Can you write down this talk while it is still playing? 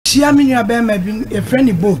chia me nua be ma bi a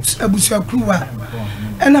friend boat Abusuakruwa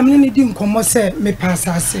and I'm need Nkomo say me pass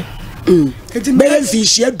ase eti me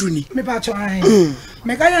fish aduni me pa cho an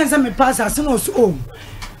me ka yan say me pass ase no so o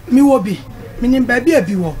mi wo bi me nim ba bi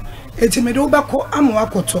abi wo eti me do be ko amwa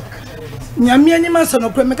koto nyame anima so no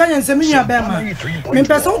kro me ka yan say me nua be ma me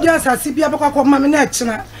pese wo di asase bi abekwa ko ma me na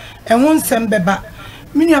ekina enwo nsem beba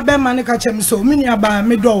me nua be ma ne ka chem so me nua ba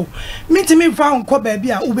me do mitimi fa onko ba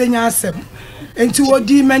bi a ubenya asem enti wo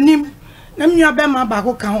di manim na me nua be ma ba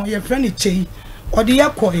ko ka ho ye friend chei odi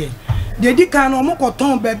yakoye de di kan no mo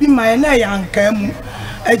koton ba bi ma na ya anka mu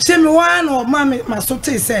eche me wa na o ma me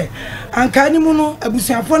masote se anka ni mu no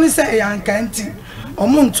abusuafo ne se ya anka nti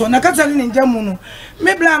omo nto na katale ne njamu no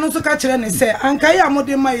me bla no so ka kire ne se anka ya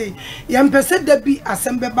mode ma ye ya mpese da bi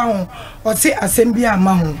asembe ba ho o se asembi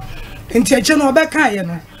ama ho enti eche no obeka ye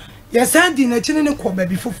no ye sandi na eche ne ko ba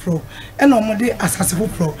bi foforo e na omode asase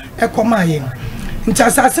foforo e koma ye nti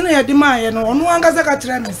asase na ye de ma ye no ono anga ka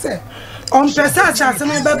kire ne se on pesa asase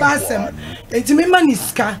no beba asem enti me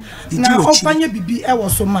maniska na ofanye bibi e wo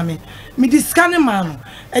so mame me diska ne ma no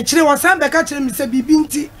e kire wo san be ka kire me se bibi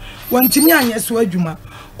nti wantimi anye so adwuma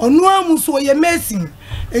onu amu so ye mesin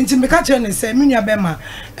enti me ka kire ne se me nua be ma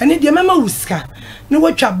ene de mema wuska ne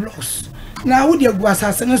watwa blocks na wo de agu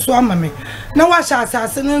asase ne so amame na wa sha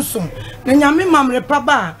asase ne so na nyame mamre pa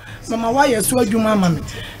ba mama wa ye so adwuma amame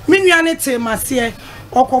me nua ne te mase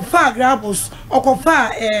okofa grabos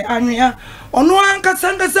okofa anwea ono anka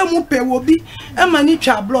sangasa mu pe wo bi e mani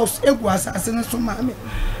twa blocks egu asase ne so mame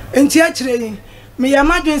enti a kire yin me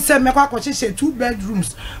yamadwen se me kwa kwahye 2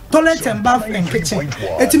 bedrooms toilet and bath and kitchen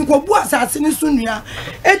etim ko bu asase ne so nua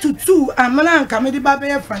etutu amana anka me di ba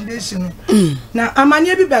be foundation na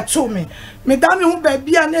amane bi beto me da me ho ba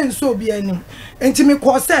bia na nso obi anim enti me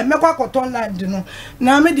ko se me kwa koton land no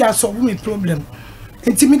na me di asolve me problem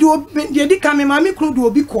enti me di ka me ma me kru do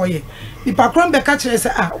obi koye ipa kron be ka kire se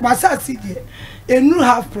wasase die enu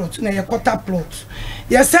half plot na ye quarter plot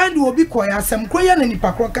ye send obi koye asem kroye na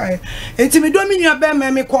nipa kro ka enti me do me nua be ma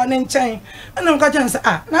me ko ne nchen na nka kire se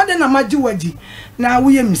na de na magi wadi na wo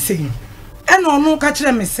ye misei e na onu ka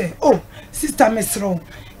kire me se sister mesro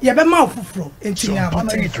ye be ma ofufro enti nya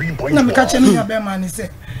abote na me ka kire me nua be ma ne se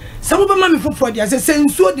sabu be ma me fufro dia se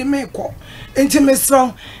nsuo de me ko enti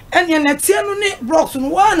mesro enya na tie no ne blocks no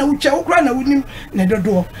wa na wuche wokra na wunim ne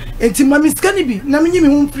dodo enti ma miska ni bi na menyi me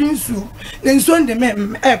hu mfiri nsuo na nsuo de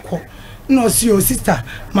me eko no si o sister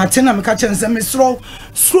matena me ka chense mesro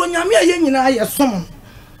sro nyame aye nyina aye som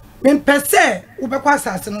me pese wo be kwa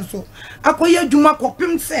asase no so akoye adwuma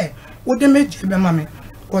kopim se wo de meje be ma me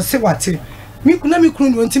ko se wate mi kuna mi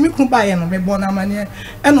kunu no enti mi kunu ba ye no me bo na amane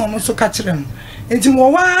e no no so ka kire no enti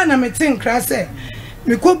mo wa na me tin kra se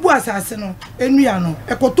me ko bu asase no enua no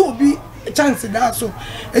ekoto obi chance da so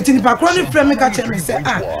eti ni pakro ni frame ka che me se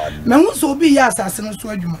me hu so obi ya asase no so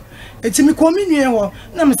adwuma eti mi ko mi nue ho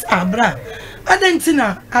na me bra adenti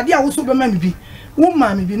na ade a wo so be ma me bi wo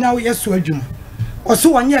ma me bi na wo ye so adwuma o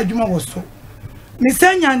so wanye adwuma wo so me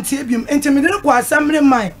sanya ntie biem enti me de ko asamre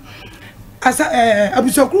mai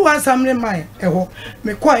Abusuakruwa asamre mai eho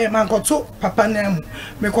me kwa e mankoto papa na mu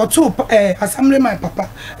me koto asamre mai papa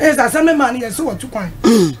asamre mai ne so wotu kwan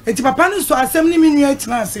enti papa no so asam ni minu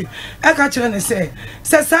atina ase e ka kire ne se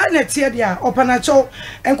sa na tie dia opana cho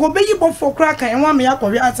enko beyi bofo kra kan enwa me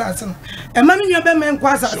yakɔwe asase no e ma minu be me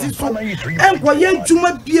nkwa asase so enko ye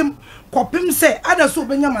dwuma biem kopim se ada so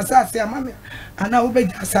benya masase amame ana wo be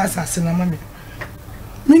asase na mame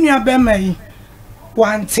minu be mai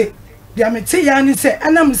wante dia me te ya ni se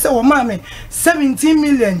anam se wo ma me 17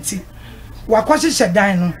 million ti wakwahye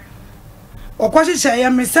shedan no wakwahye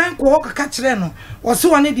ya me san ko kaka kire no wo se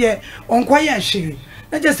woni de onkwa ya hwe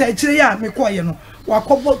na je se kire ya me ko ye no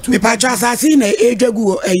wakobo tu me pa twa asase na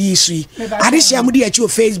edwagu ayi sui ade hia mu de achi o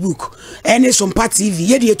Facebook ene Sompa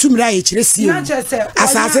TV ye de etumira ya kire si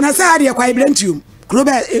asase na sa de kwa ibrantium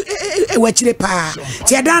kroba wa kire pa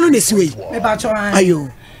ti edan no na siwe me pa twa ayo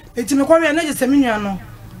eti me ko we na je se menua no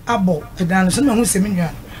abo edan so na hu se menua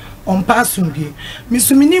on pass bi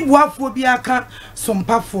misumini buafo bi aka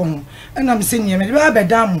sompafo ho na me se nyeme be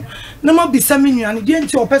abedam na mo bisa menua no de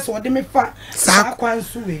nti opese ode me fa sa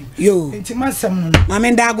kwanso we nti masem no ma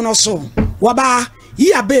me ndago no so waba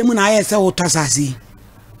yi aba mu na aye se wo tosase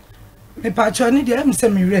me pa cho ni de me se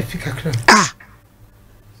me refi kakra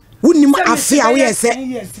wunnim afi awe ye se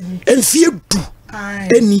enfie du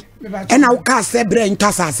eni ena uka se bre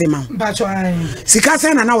ntasase ma sika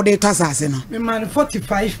se na wo de tasase no me man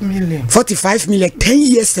 45 million 10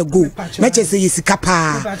 years ago na che se yesika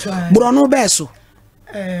pa bro no be so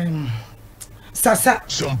Sasa.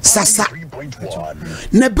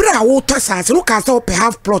 Nebra water sans, look as up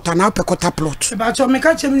half plot and up a quarter plot. But you make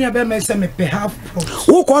a chimney a bear may say me half plot.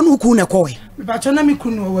 Walk on who could koi. But you know me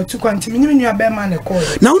couldn't over to continue your bear man a call.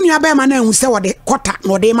 Now you bear man who say what the quarter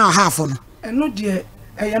nor de ma half on. And no dear,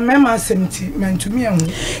 I am mamma 70 men to me.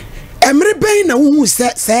 Emre Bain who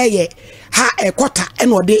say ha a quarter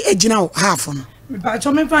and what de edge now half on. But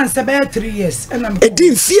you may find 3 years and I'm a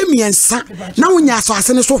dim fear me and son. Now when you are so as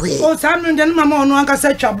an so way. Oh, Samuel, then Mamma, no one can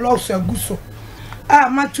set your blocks or gusso. Ah,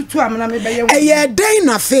 my 2 I'm not a year day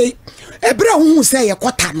na fe. A bra who say a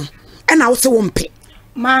quarter and I also won't pay.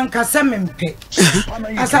 Man can send me pay.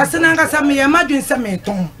 Assassin and Cassami, imagine some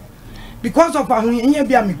ton because of our in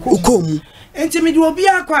be a come. Intimate will be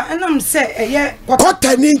a quite and I'm say a year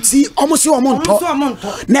quarter ninety almost your month.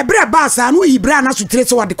 Nebra bass and we brand us to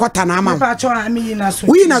trace what the quarter nama.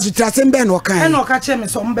 We nas to trace and ben or kind or catch him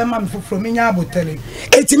some bemam from in Yabutelli.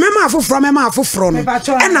 It's a mamma from a mouth from and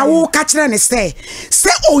I will catch and say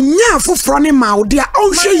on ya for from a mouth, dear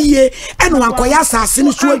own ye and one coyasa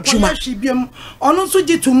since to a juma. On also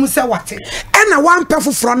did to Musa Wate and a one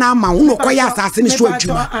perfect from our mouth, no coyasa since to a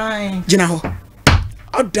juma. General.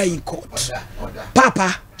 Out there in court.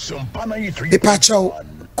 Papa, the pacho,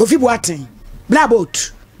 Kofi Boateng,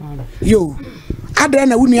 Blaboat. Yo, I don't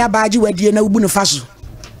know when you are bad, you were dear no Bonifacio.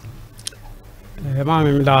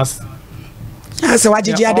 Mammy, last. That's what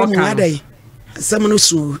you had in your day. Someone who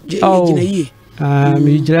saw ye.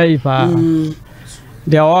 Me drive.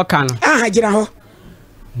 They are all can. Ah, General.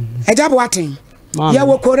 A job watching. You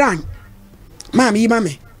were Koran. Mammy.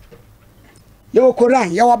 You were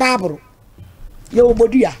Koran, you were Bible. Yo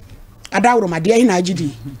bodia adawro ma de hina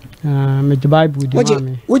agidi me the Bible di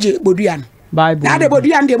mama woje bodia no Bible na de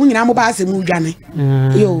bodia ndem nyina mo ba asem udwane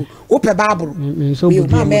yo wo pe Bible so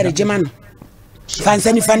bodia mere jema no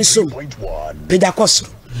fansani fani so peja koso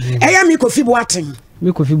eya mi Kofi Boateng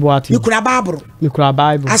mi kura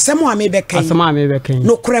Bible asem a me be kan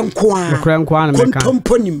no kure nko a na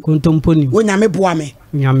kontomponim wonya me boa me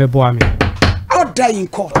oda in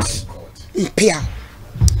court impia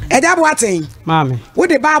Eda Boateng mama with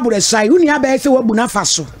the Bible aside uni aba se wabu na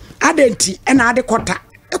faso adenti e na ade kwota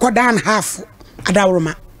e kwada and half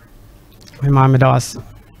adawroma my mama da was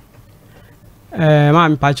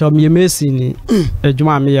mama pacho me mesi ni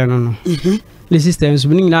adwuma me ye no the systems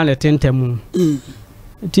we nyina na tentemu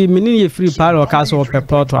ti mini ye free power ka so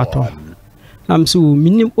pepoto ato am so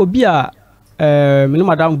minim obi a minim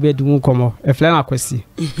madam be du Nkomo e flen akwasi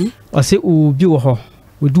o se obi wo ho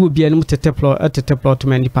odu obi anim tete plot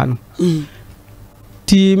man nipa no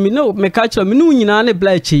ti mi no me ka kira mi no nyina ne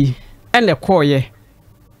blachi e ne koye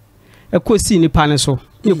e kosi nipa ne so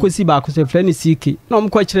e kosi ba ko se fle ne siki na om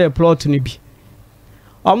ko kire plot no bi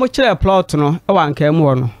o mo kire plot no e wan ka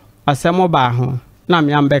mu no asemo ba ho na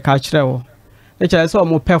me am be ka kire wo e kire se o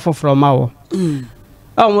mo pefo from awo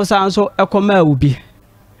o mo san so e ko ma ubi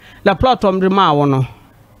la plot om de ma wo no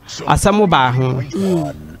asemo ba ho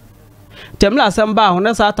temla samba ho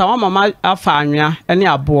na sa ta wa mama afa anwea ene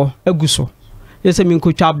abo aguso yese mi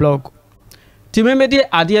nkotwa blog ti me de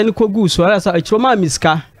ade ne kogu so ala sa akiro ma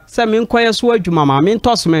miska se mi nkoye so adwuma ma mi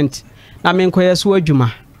endorsement na mi nkoye so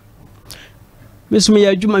adwuma misumi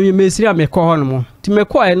ya adwuma mi mesiri a me ko ho no mo ti me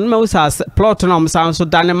ko e no ma sa plot na mo sa so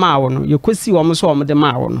dane ma wo no yekosi wo mo so wo de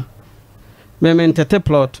ma wo no me ntete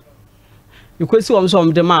plot yekosi wo mo so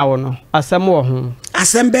wo de ma wo no asem wo ho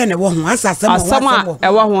asem be ne wo ho asem e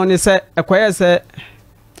wo ho ni se ekoye se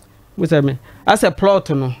museme ase plot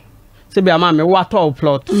no se bi ama me wato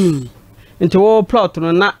plot nti wo plot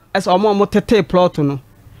no na ase omo tete plot no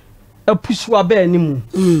apusu aba animu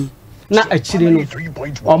na akiri no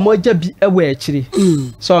omo ja bi ewe akiri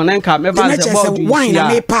so na nka me ba se board wine na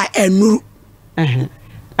me pa enuru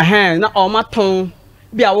na omo ton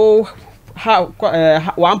bi a wo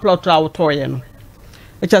one plot ra wo toye no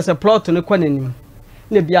e cha se plot no kwanenim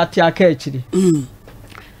ne bi ate aka akiri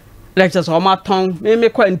lectures omo ton me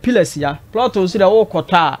kwa en pillars ya plot so da wo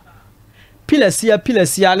kota pillars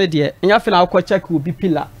ya ne de nya fe na wo check obi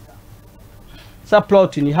pillar sa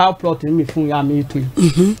plot ni how plot ni me fun ya me to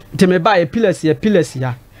te me ba pillars ya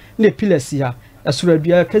ne pillars ya asura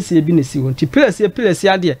dua kase bi ne si won ti pillars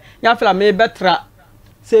ya de nya fe la me betra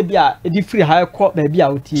se bia e di free high court ba bia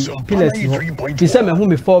oti pillars ho ti se me hu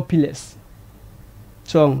me 4 pillars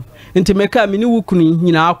so enti me ka me ni wukuni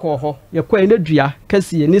nyina akọ ho ye kwa ene dua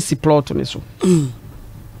kase ne si plot ni so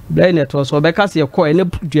bla ne to so be kase ye kwa ene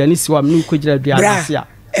dua ni si wa me ko gira dua na sia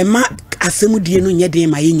ema asemu die no nye den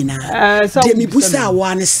ma ye nyina de mi busa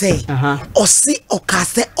wa ne se osi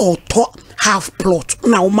okase oto half plot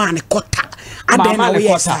na wo ma ne kota aden na wo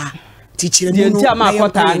yesa ti chire mu no ma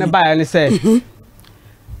kota ne ba ne se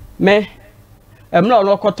me emla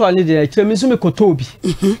no koto ni de kire mi so me koto obi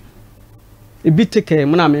ebi teke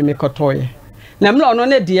mu na me koto ye na emla no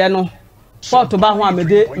ne de no fort ba ho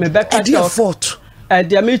amede me be ka de fort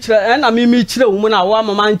de me kire na me kire wo mu na wo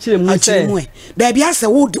amama nkire mu se da bia se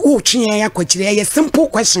wo twen ya kwakire ye simple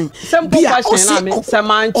question na me se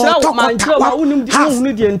man kire ma unim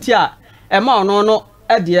de nti a ema no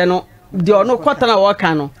de no de ono kwata na wo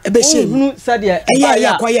ka no hunu se de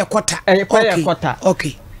ya kwaye kwata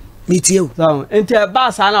okay meet you so enti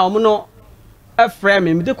ba sa na wo no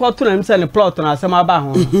frame me de kwato na me se ne plot na asema ba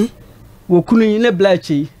ho wo kunu yin ne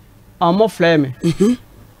blachi amo frame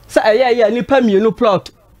sa nipa mienu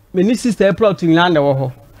plot me ni sister plot nyina na wo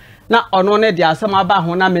ho na ono ne de asema ba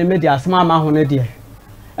ho na me de asema ma ho ne de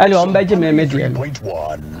ele o mbeje me de no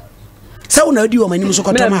sa una di o manim so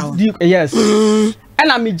kwata ma ho yes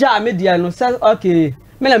na me ja me de no say okay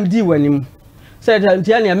me na me di wanim say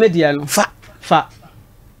ntia na me de no fa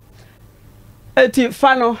eti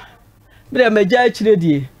fa no me me ja chire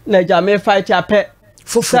die na ja me fa cha pe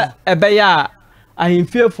fofu ebe ya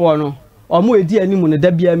ahimfiefo no omo edi animu ne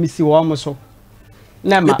da bia misi wo mo so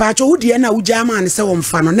na ma pa cho wudi na uja ma ne se wo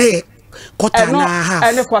mfa no na kota na ha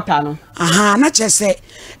ene kota no aha na chese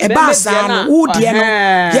e ba sa no wudi no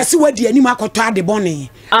yesi wadi animu akoto ade bone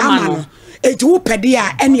ama no eti wo pede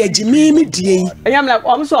a ene agimimi die enyam like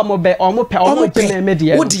omo so omo pe me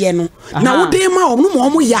die wudi no na wudi ma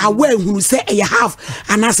omo ya wa ehunu se e half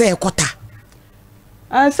ana se e kota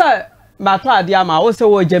ansa Bata adia ma wo se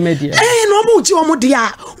wo jeme die no mo uchi wo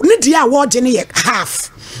dia ne dia wo je ne ye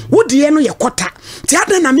half wo die no ye kwota ti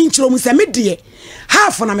ada na me nchiro mu se me die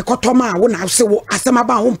half na me koto ma wo na se wo asema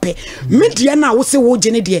ba wo mpe me die na wo se wo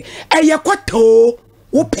je ne die e ye kwota o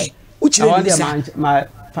wo pe uchi ne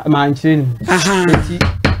ma nchiri aha ti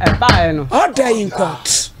e ba no order in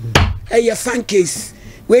court e ye fan case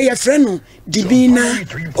we ye friend no Divina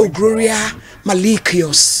Ogloria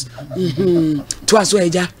Malikios to aso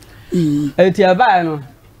eja eti aba no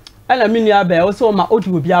ana mini aba o so ma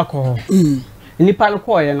odu obi akọ nipa no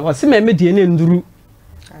ko ye no o se me die ne nduru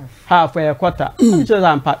half e kwata ncho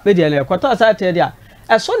zampa me die ne kwata sa te dia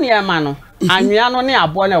e so ne e ma no anwea no ne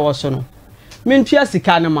abo na wo so no mentua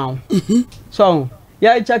sika ne ma wo so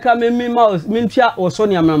ya chaka me mentua wo so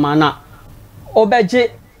ne ma na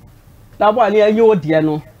obeje labo ani anyo odie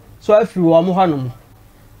no so afiri wo mo hono mo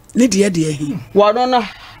ne die hi wo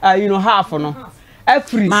no half no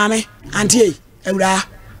every mame auntie ewura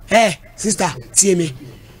sister tie me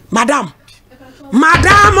madam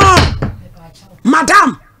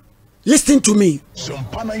listen to me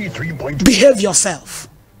behave yourself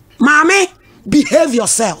mame behave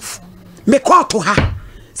yourself me call to her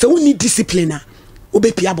so we need discipline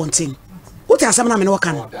obepia bonting what asam na me no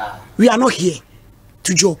kan we are not here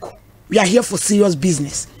to joke we are here for serious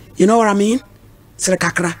business you know what I mean sere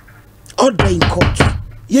kakra order in court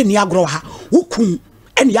ye ni agro ha wukun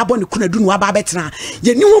eni yabo ne kuna dunu aba betena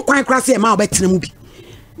ye ni ho kwan kra se ma obetena mu bi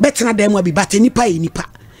betena da mu bi bate nipa e nipa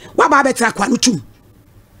wa ba betena kwa no tum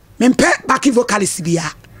mempe back vocalist bia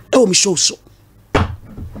e o mi show so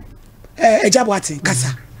eja Boateng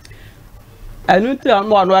kasa anuta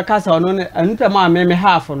mo no kasa no ne anuta ma me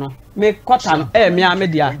half no me quarter no me a me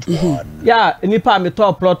dia ya nipa me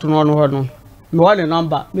top plot no ho no me one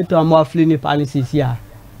number me to mo afli nipa ni sisi a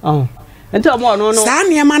ento mo no sa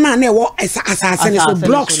niema na na ewo asase ne so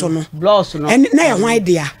blocks no en na ye hwan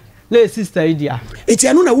dia le sister idea eti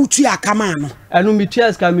anu na wutu akama no anu mi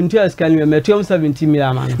tuas ka mi me 70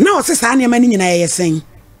 million man na o se sa niema ni nyina ye sen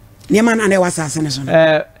niema na na ewo asase ne so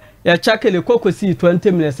ya chakele kokosi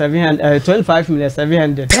 25 million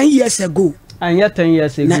 700 10 years ago and yet 10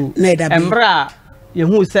 years ago embra ye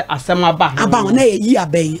hu se asema ba na ye yi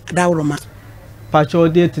aben adawroma pacho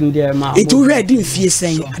date ndie ma it will ready in fie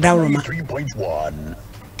sen adawroma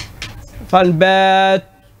fan bet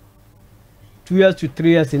 2 years to 3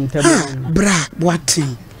 years in term bra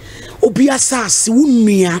Boateng obi asase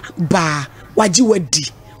wunua ba waji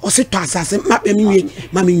wadi o se to asase ma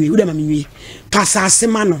menwie wo de ma menwie to asase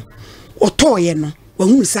ma no otoye no wa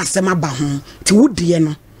hunu se asema ba ho ti wodie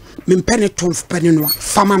no mempene tonf pene no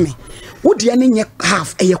fama me wodie ne nye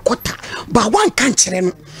half eye quarter ba wan kan kire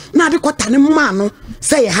no na de quarter ne ma no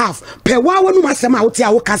say half pe wa wonu masema woti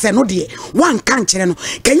a wo ka se no de wan kan kire no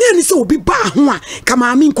kenya ni se obi ba ho a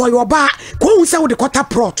kama mi nko yo ba ko hu se wo de quarter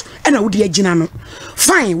plot e na wodi agina no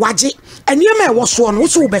fine waje eniema e wo so no wo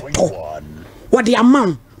so beto wo de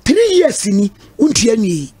amount 3 years ni untu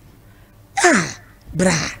anwi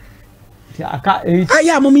bra aka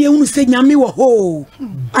aya mom ye hunu se nyame wo ho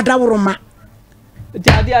adawroma ti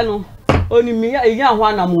adia no oni mi ya ho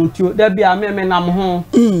anamontuo da bia me nam ho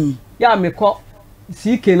ya me ko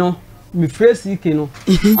sike no me fresh CK no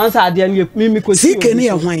answer ade no me ko CK no ye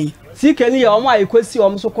hwan CK no ye o ma ekosi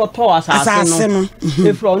o so koto asase no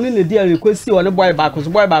e fro no ne dia ekosi o ne boy back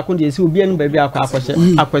de esi obi anu ba bi akwahye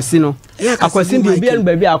akwasi no akwasi de obi anu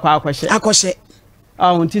ba bi akwahye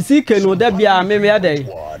nti CK no da bia me ade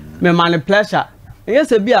me man pleasure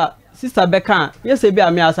yes bia sister Becca yes bia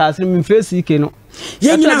me asase me fresh CK no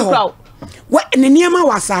ye nyina ho wa ne niam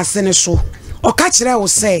wa asase ne so o ka kire wo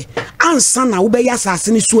se ansa na wo be ya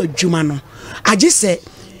asase ne so adwuma no age se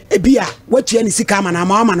ebia watua ni sika ama na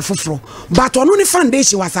ama no foforo but ono ni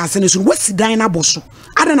foundation wa asase ne so wasidan na boso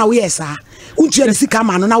ada na wo yesa untua ni sika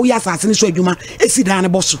ama no na wo ya asase ne so adwuma esidan na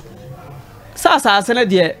boso sa asase ne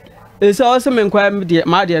de ese o se me nkwa de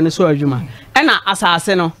ma de ne so adwuma ena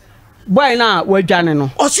asase no boy na wadwane no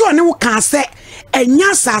osi one wo kan se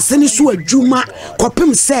enya asase ne so adwuma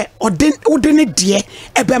kopem se ode ne de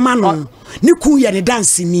ebema no ne ku ye ne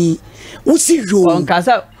dance ni wosi yo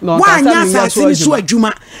onkasa nya asase ne so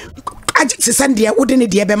adwuma se sande ode ne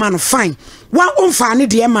de ebema no fine wa onfa ne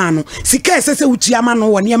de ema no sika esese wutua ma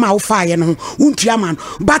no woni ema wo faaye no wuntua ma no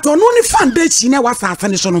but ono ne foundation ne wa asase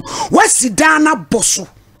ne so no wasidana boso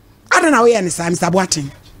adana wo ye ne sa Mr. Boateng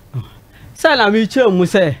sala mi chemu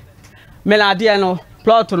se melade no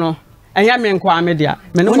plot no enya me nkwa me dia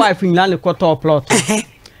me no wife nyina le koto plot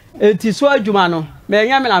enti so adwuma no me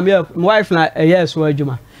enya me na me wife na eye so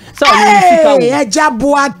adwuma so ni sika wo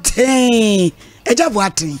eja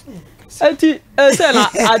Boateng enti se na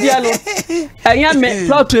ade no enya me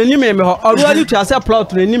plot ni me ho oru ani to ase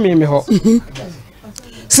plot ni me ho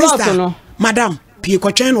sister no madam pie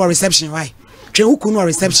ko twen no reception why twen huku no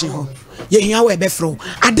reception ho ye hia we be fro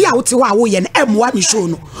ade a wote wa wo ye na emwa mi show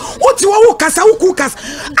no wote wo kasa wuku kasa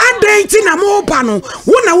adenti na mo ba no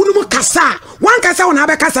wo na wonu kasa wan kasa wo na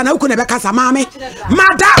be kasa na wuku na be kasa maame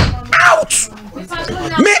madam out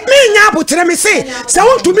me nya botre me say se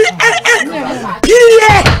won to me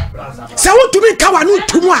pie se won to me kawa no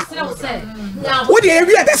tumu a wo de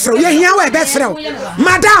ewi e be fro ye hia we be fro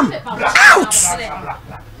madam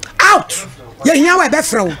out ye hia we be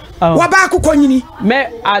fro wa ba akukọ nyini me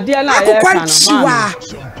ade na ye kana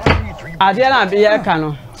ade na be ye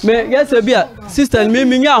kana me yes bia sister me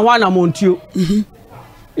nya ho na montuo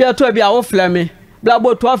ye to bia wo fle me bla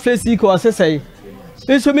bo to aflesi ko sesei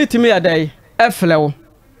eso mitimi ya dai efle wo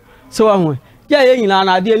so wa ye nyina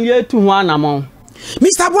na ade ni etu ho anamon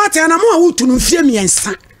Mr. Boateng na mo a wutu no fie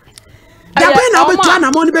miensa da be na obetu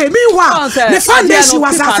anamon be mi wa ne foundation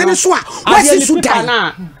was asene so a wasi sudan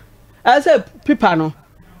na ase pipa no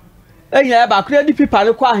enya ba credit pipa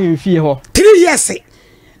le kwa ahemfie ho 3 years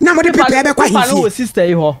na mo de pipa e be kwa ahemfie pipa no sister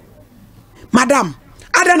yi ho madam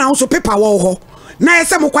ada na so pipa wo ho na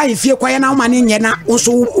ese mo kwa ahemfie kwa ye na wo mane nye na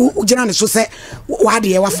so ugina ne so se wa de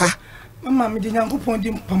ye wafa mama me de nyankopon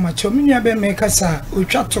di pamacho me nua be me kasa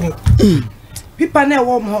otwatoro pipa na e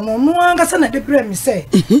wo mo no angasa na de bre me se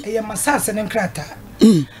eye masase ne nkrata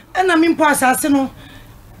ana me mpo asase no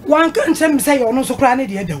wan kan che me se yo no so kra ne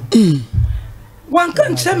de dawo wan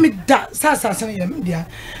kan che me da sasase ne yam dia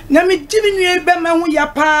na me dibi nua be ma hu ya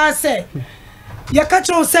pa se ya ka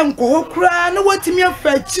che o se nko kra na watimi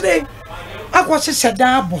afa kire akwa hye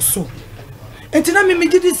dan aboso enti na me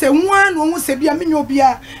gidi se nwan no hu se bia me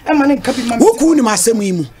nyobia e ma ne nka bi ma wuku ni masemu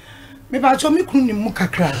imu me ba cho me kunu ni mu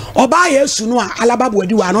kakra oba yesu no a alababo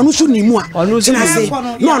adi wa no so ni mu a tina se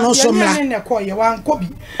no so mla ne ko ye wan ko bi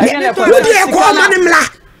wodi e ko ma ne mla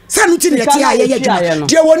sanu ti ne ti aye adwuma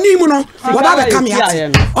de woni mu no oba be kam ya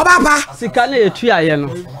oba ba sika na etu aye no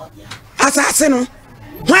asase no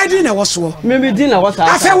why do na woso me di na wosa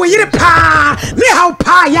afa wo yire pa me how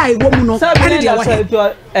pa ya e wo mu no ene de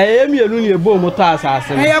wo mienu ni ebo mo to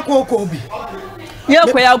asase no e ya ko bi ye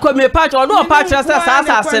ko ya ko me patch odo patch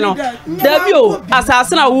asase no da bi o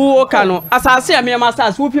asase na wo ka no asase ya me ma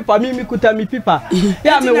asase wo pipa mi kuta mi pipa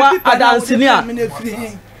ya me wa adansini a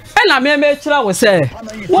ena me kira wo se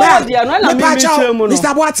wo dia no ena me kira mu no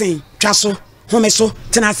Mr. Boateng twaso homeso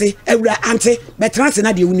tenase ewura ante betrance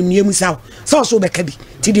na de wunim ne emusa so be ka bi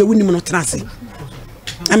ti de wunim no tenase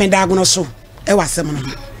ame dago no so e wasem no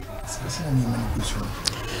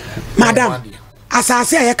madam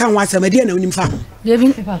asase aye kan wasem de na wunim fa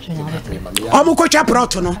omo ko twa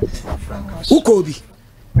proto no ukobi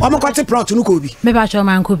omo ko te proto no kobi me ba cho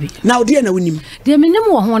man kobi na odi na wunim de menim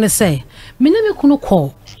wo ho ne se menim kunu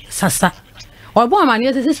ko sasa obo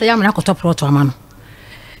amane se ya mena ko to proto amano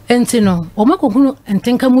enti no o makokunu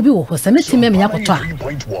entenka mu bi wo ho se metime me yakoto a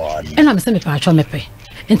ena me se me pa atwa mepe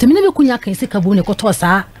enti me ne be kunya kan sika bu ne koto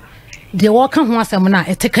saa de wo ka ho asem na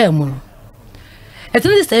eteka mu no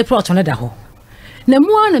etene se plot no da ho na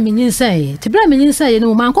mu ana me nyinsae ti bra me nyinsae ne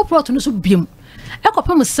mo man ko plot no so biem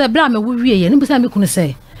ekopem se bra me wo wie ye ne bisa me kunu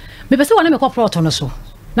se me pese wona me ko prot no so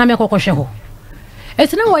na me kokɔhwɛ ho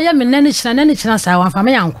etina wo ye me nani kyina sa wan fa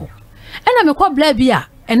me yanko ɛna me kɔ bla bi a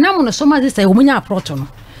ɛnam no so ma sɛ wo munya prot no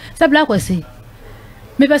sɛ bla kwasi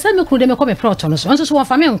me pese me kunu de me kɔ me prot no so nso so wan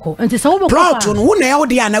fa me yanko enti sɛ wo bɔ prot no wo na ye wo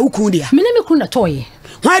de ana wo kunu de me ne me kunu na toye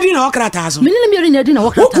why di na okrata aso me ne me ri na di na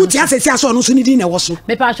okrata wo ku ti asesi aso no so ni di na wo so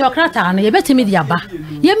me pa cho okrata no ye betimi di aba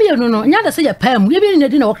ye me no no nya da se ye pam ye bi na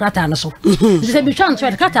di na okrata no so se bi twan so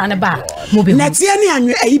okrata ne ba mo bi na tie ne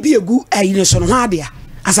anwe ayi bi egu ayi ne so no ha de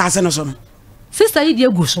asase no so no sister yi di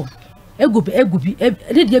egu so egu bi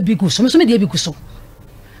de di bi gu so me so me di bi gu so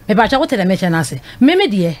me pa cho wo tele me che na se me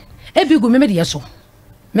de e bi gu me de so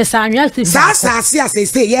me sa anwa ti sa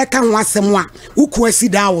asese ye ka ho asem a uku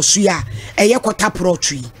asida wo so ya eye kota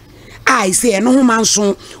protwi ai se no ho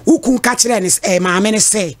manso uku ka kire ne maame ne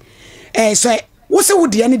se so wo se wo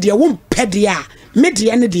de ne de wo mpede a me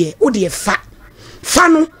de ne de wo de fa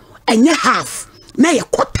no enye half na ye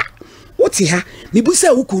kota woti ha me bu se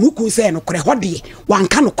uku se no kore ho de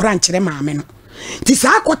wanka no kora nkire maame no ti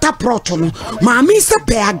sa akota proto no maami se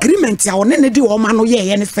pe agreement ya one ne di wo ma no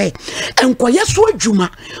ye ne se enkoye so adwuma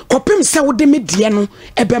kopem se wo de me die no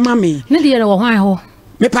ebe ma me ne die wo hwan ho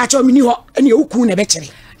me pa cha mi ni ho ene uku ne be kire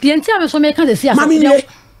die ntia me so me ka se maami ne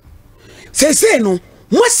se no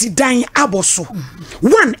mo si dan aboso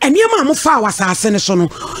one eniema mo fa wasase ne so no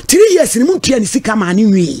 3 years ni mo ntua ni sika ma ne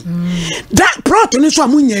nwi da proto ne so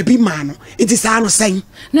amunya bi ma no enti sa no sen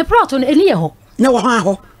ne proto no eni ye ho ne wo hwan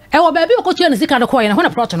ho ewo baby okotua ne sika de koye na ho na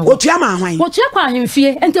prot no otua ma hwan otua kwa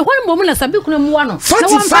ahemfie ente hwan mbom na sabi kuna muwa no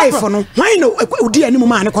 45 no hwan no odi ani mu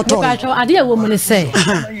ma ne koto ade ewo mu ne se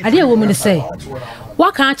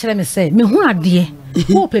waka a kire me se me hu ade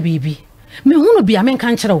wo pe bibi me hu no bia me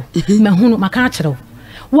nka nkire wo me hu no maka kire wo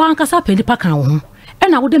wan kasa pe lipa kan wo ho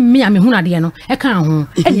ena wo de me a me hu ade no e kan ho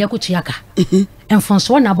ene ekotua ka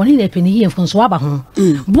enfonso na boni na pe ni hi enfonso aba ho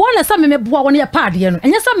bo na sa me bo wo ne pa ade no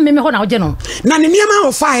enye sa me ho na wo je no na ne niema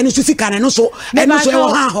wo fa no so sika ne no so eno so e wo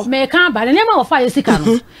ha ho me kan ba ne niema wo fa ye sika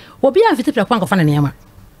no obi an fiti pra kwanko fa na niema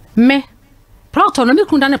me proto no me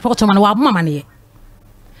kunda ne proto ma na wa mama ne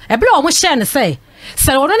e bla wo mo share ne say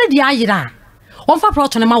se wo ne dia yira on fa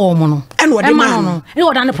proto ne ma wo mo no eno wo de ma no e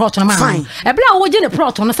wo da ne proto ne ma no e bla wo je ne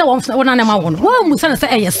proto no se wo na ne ma wo no wo mu se ne se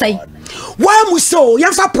e ye say wa mu so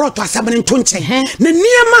ya fa proto asabene ntonche ne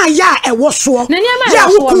niema ya e wo so ya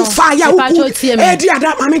wo fa ya wo e di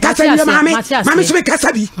ada mama kasa ni mama so be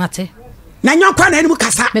kasa bi mate na nyokwa na enimu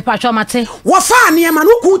kasa me pacho mate wo fa niema no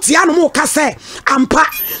ku tia no mo kasa ampa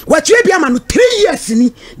watue bia ma no 3 years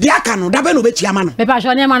ni di aka no da be no be tia ma no me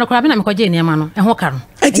pacho niema no kora be na me koje niema no e ho ka no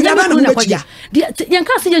enti da be no be tia yen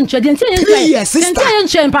ka se yen tua yen tia yen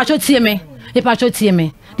tia me pacho tie me e pacho tie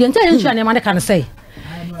me yen tia yen tua niema ne ka no say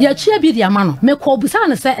ya tua bi di ama no me ko busa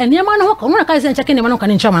no say niema no ho ka no ka se ncheke niema no ka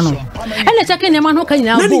ne nchama no ene cheke niema no ka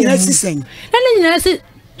nyina bo na nyina si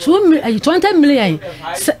 20 million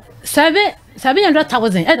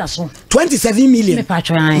 700,000 eda so 27 million me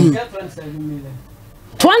patcho yan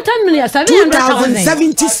 20 million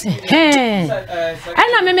 700,000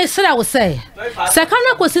 ena me sra wo say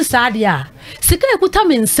sekana ko si saade a sika ekuta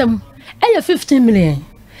me nsem e 15 million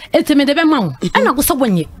etime de be ma wo ena go so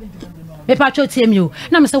bonye me patcho tie mi o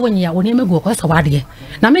na me se wonye ya woni emegu ko so wade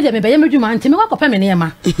na me de me be ye medwuma ntime ko kopa me ne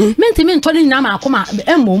ma me ntime ntoli na ma akoma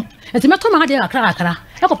emmom ntime to ma de akra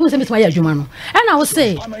ekopun se mitwa ya adwuma no ena wo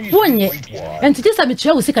say wonye enti tisa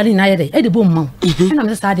bitua wo sika ni na ye de e de bom ma ena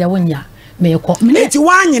me saade a wonya me ko enti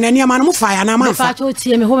wanye na niam na mo fa ya na ma fa patcho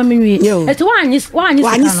tie me ho ma menwie enti wanye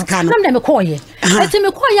sika no na me ko ye enti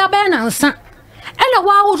me ko ya ba na nsa ena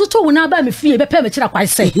wa wo to wo na ba me fie be pe me kira kwai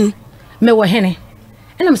say me wo hene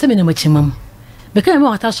ena me se me na machimam be kan me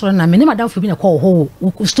wata soro na me ne madam fo bi na ko ho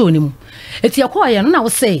store ni mu enti ya ko ye no na wo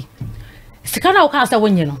say sika na wo ka sa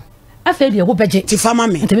wonye no afa dia wo beje ti fama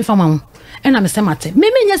me enti me fama wo ena me se mate me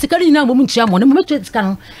nya sika ni na mo ntua mo ne mo metu sika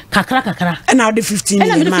no kakra ena wo de 15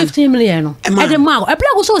 million ena me 15 million no e de ma e bla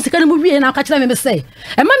go so sika ni mo wie na ka kira me say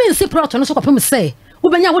e ma me nsi prot no so ko pem say wo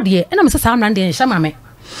benya wo de ena me se sa amran de hya ma me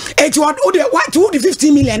eti what wo de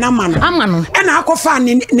 15 million amano ena akofa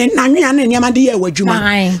ne nanwea ne niam de ye wadwuma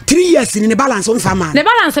 3 years ni ne balance on fama ne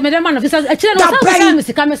balance me de man no fisa e kire no sa me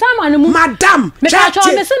sika me sa ma no mu madam me pa cho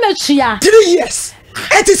me se me chia 3 years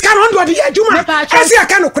it is can on do the juma esi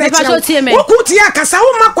aka no kura tie wo ku tie akasa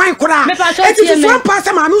wo makwan kura it is one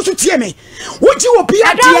person ma me so tie me wo ji wo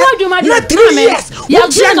bia tie na 3 years ya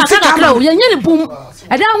ji na kakra wo ye nyere bum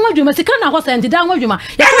ada ho dwuma sika na ho senti da ho dwuma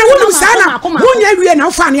ya na wo sana wo nya wie na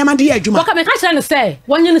wo fa ne ma de adwuma wo ka me ka kire ne say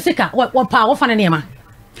wo nyene sika wo pa wo fa ne ma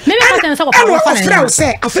me pattern say ko fa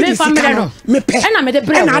say afedi sika no me pe na me de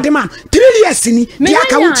bre na ade man 3 years ni dia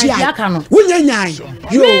ka wuchi ai wunya nyai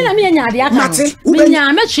yo me na me nya dia ka me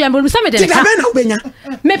nya me tua me say me de ka na ubenya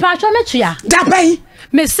me pa twa me tua da bai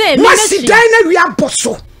me say me si dai na wi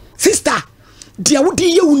aboso sister dia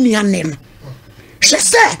wudi ye unua ne no hwe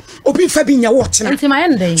say obi fa bi nya watch na ntima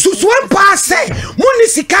ende susu ampa say muni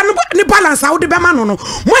sika no ni balance a wode be ma no no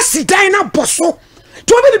mo si dai na boso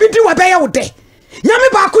to obi bi di wa be ye wo de nyame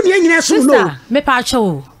ba ko ne nyina so no me pa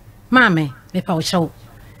cho mame me pa cho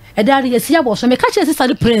e dari yesi aboso me ka che sister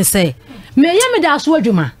the prince me ye me da so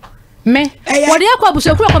adwuma me wode yakwa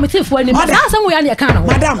Abusuakruwa committee fo ani ma asem wo ya ne ka na ho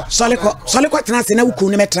madam soleko transe na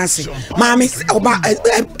wuku ne me transe mame oba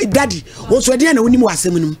daddy wo so de na wonimu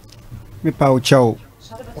asem num me pa cho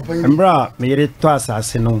embra me yere to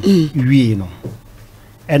asase no wie no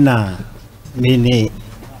ena me ne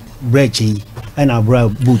brechi ena bra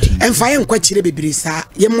booty emfa ye nkwa kire bebiri sa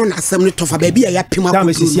ye mo na asem no tofa ba bia ya pema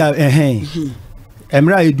ko sisi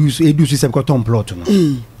embra edu se ko ton plot no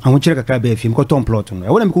ahun kire kakra ba afim ko ton plot no e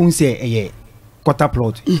wona me ko hunse eye quarter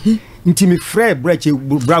plot nti me frɛ brechi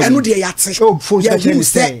bra enu de ya te oh fo se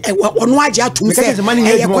onu aje atum se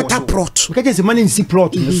eye quarter plot me kaje se mani nsi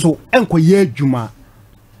plot no so enko ye adwuma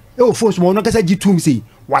e o fo so mo no kasa gitum se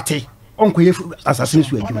wate onko ye asasine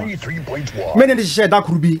so adwuma me ne de hye da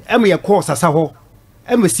kuru bi em ye course asa ho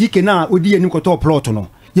em sike na odi anim koto plot no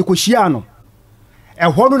ye ko hia no e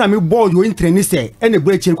ho no na me board yo intrani se ene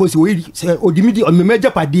brechi ko se odi mi di o me meja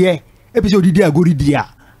pade epise odi di agori dia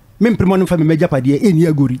me mpremo no fa me meja pade eni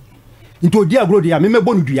agori nti odi agoro dia me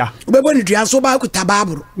mebo no dua obebo no dua so ba ku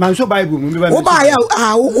tababro man so bible me ba wo ba ya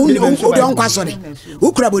odi on kwasore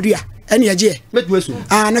ukura bodua ene yaje metu eso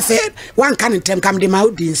na fe wan kan ntem kam de ma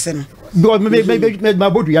odi nse no because me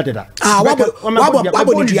bodu ya deda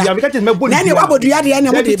wabo dua na ne wabo dua de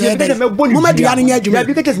na mo de be mo ma dua nya adwuma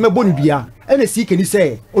bi kete me bonu dua ene si keni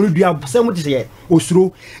se onu dua se mo de se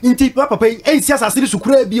osuro nti papa ensi asase su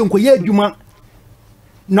kura bi enko ye adwuma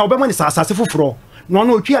na obema ni asase foforo no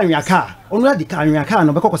no otwi anwaka onu ade ka anwaka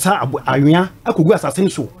no be kokosa anwa akogu asase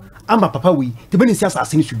so amba papa wi te be ni si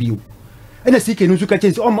asase su bio ene si keni su ka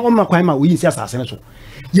chense o ma kwan ma wi si asase so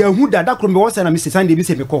ya hu da kro me wo se na Mr. Sunday bi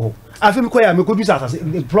se me ko ho afi me ko ya me ko du asase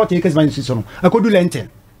plot e kesman si so no akodu lenten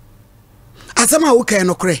asama wo kan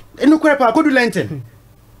no kre eno kre pa akodu lenten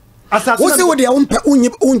asase wo se wo de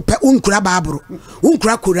unpa unkura babro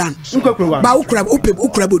unkura Quran ba ukura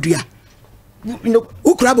bodua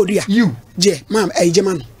ukura bodua you je mam je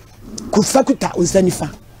man kufa kuta unsanifa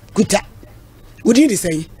kuta wodi di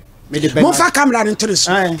say mo fa camera no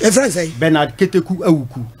ntreso e friend say Bernard Keteku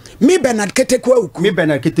Awuku mi Bernard Keteku Awuku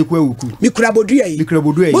mi kura bodua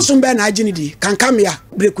yi mo so be na agini di kankam ya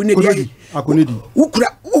breku ne di akonedi ukura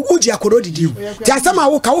uji akorodi di ti asama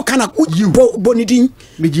wo ka na bonidi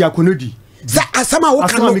mi ji akonedi za asama wo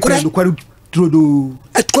ka no kure trodo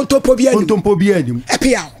kontompo bi anim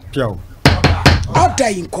epia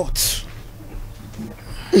order in court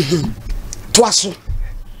twaso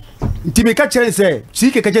nti me ka kire se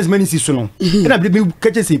sike ka kire mani si so no na be ka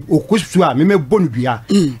kire se okusu a me bonu dua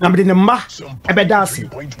na me de ne ma ebeda ase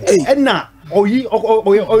na oyi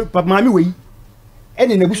mami we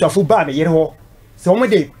ene na busuafo ba me yere ho se o mo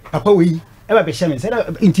de papa we e ba be hye me se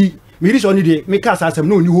nti me ri so ni de me ka asasem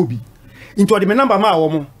na oni hobi nti o de me number ma wo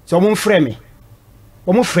mo se o mo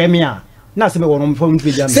frɛ me a na se me wo no mo fam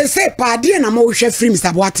twe jam se pa de na mo hwɛ free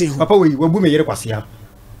Mr. Boateng papa we wabu me yere kwasea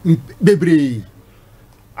bebre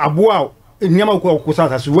aboa nyama ko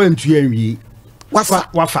sa so wantu anwie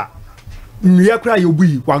wafa nnua kra ye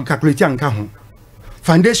obu wan calculate anka ho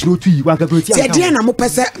foundation otu yi wan calculate anka se de na mo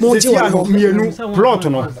pese mo je wo mienu plot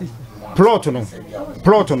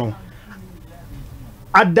no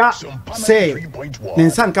ada say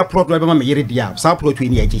nensanka plot no be ma me yere dia sa plot we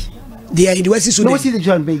ni agi dia he wasi so no see the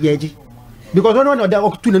joint be agi because no da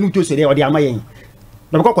okutu na nuto se dey o dey amayen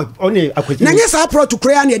na ko oni akwati na nyesa plot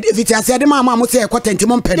kura na vitiase de ma mo se kwatenti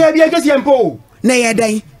mo mpem dia bi agi sempo na ye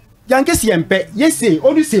dan yanke siempe yese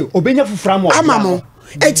onu se obenya fufura mo amamo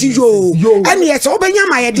eti yo ene ye so obenya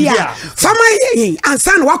ma ye dia fama ye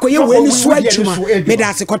ansa na wakoye we ni so adwuma me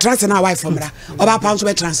da se contract na wife mra oba pa so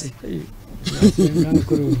be trans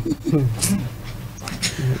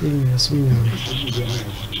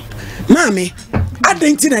mami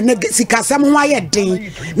adenti na ne sikasam ho aye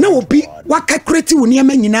den na obi wakakreti wo niam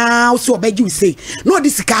nyina so obaji usei na odi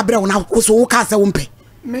sika abre wo na so wo ka se wo mpe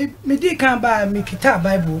me di kan ba me kita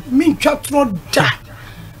bible me ntwa tro da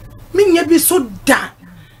me nya bi so da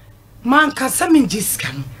man ka sa me jiska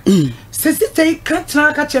no se se tai ka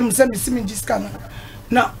tra ka chem se me jiska no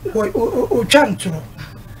na o twa ntro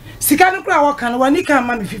sika no kra wa kan wani kan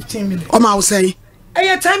ma me 15 million o ma wo sei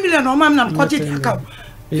Eye 10 million o mam na mkoje di account.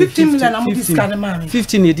 15 million am dis card mama.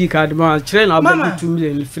 15 edi card ma kire na ba 2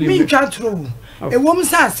 million film. Me twa tro. E wom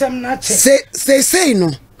sa asem na che. Say no.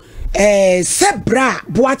 Sebra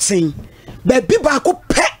Boateng. Baby ba ko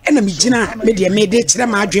pe na me gina me de me de kire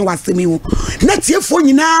ma adwen wasemi ho. Na tiefo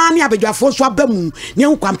nyina ne abedwafo so abamu ne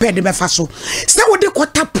ho compare de befa so. Say wo de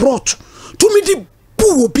quarter prot. To me di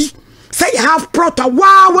bu obi. Say you have prota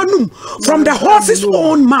wow from the horse's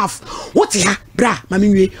own mouth. What ya, bra,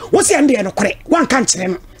 mammy? What's the end of correct? One can't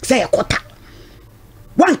say a quarter.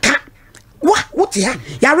 One cat. What ya?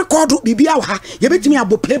 Ya record bibi awa. You bet me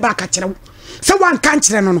abo playback at you. So one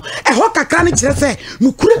can't no. A hawker can't say,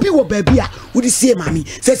 no creepy or baby. Would you see, mammy?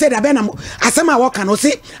 Say, said a benam. As some walk and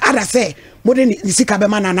say, I'd say, modern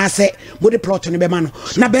Nisikabeman and I say, body plot on the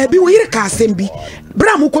bemano. Na baby, we can't send be.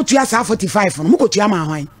 Bram muko to us 45 from Muko Yama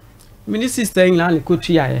wine. Mini sister in land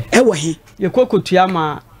kotua e wo he ye kokotua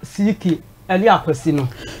ma siki ali akwasi no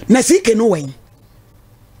na siki no wen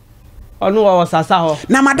onu wa sasa ho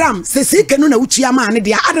na madam se siki no na utua ma ne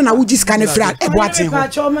dia ada na wuji scan fra e Boateng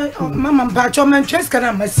ho mama mpacho man cheska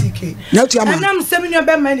na masiki na utua ma na msemi no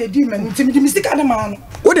be man e di man ntimi di sika na ma no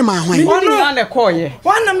wo de ma hwan onu na le koye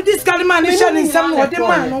wana me dis scan man e sha ni nsam wo de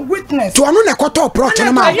ma no witness to onu na koto approach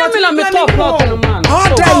na ma ya me na me top plot no man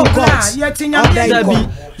all day god ya tinya bi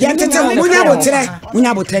ya tete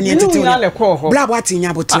munya botre ni tete bla Boateng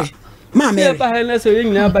nya botre Mame, Mame,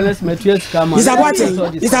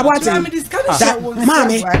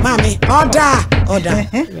 order,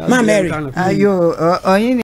 Mama Mary.